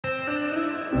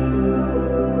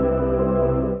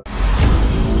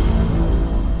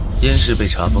燕氏被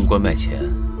查封关卖前，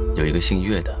有一个姓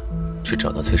岳的去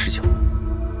找到崔十九，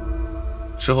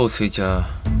之后崔家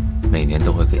每年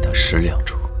都会给他10两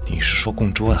珠。你是说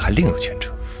共珠案还另有前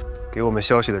者？给我们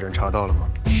消息的人查到了吗？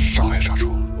少爷查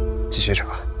出，继续查，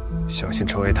小心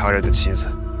成为他人的棋子。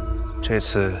这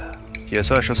次也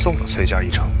算是送了崔家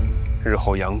一程，日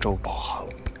后扬州保行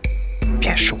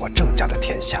便是我郑家的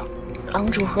天下。郎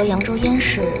主和扬州燕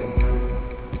氏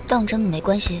当真没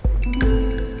关系？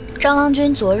张郎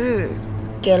君昨日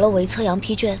给了我一册羊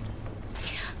皮卷，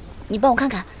你帮我看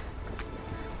看，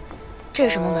这是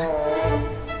什么文？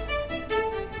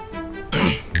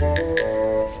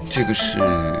这个是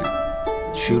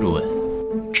屈辱文。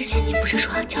之前你不是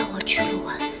说要教我屈辱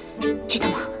文，记得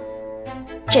吗？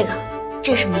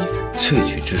这是什么意思？萃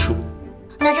取之术。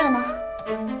那这个呢？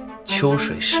秋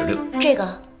水16。这个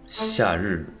夏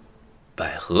日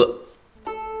百合。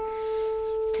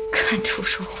看图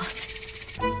说话，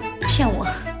骗我！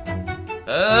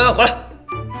回来！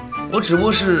我只不过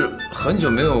是很久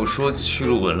没有说屈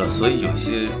辱文了，所以有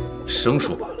些生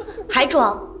疏罢了。还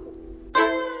装？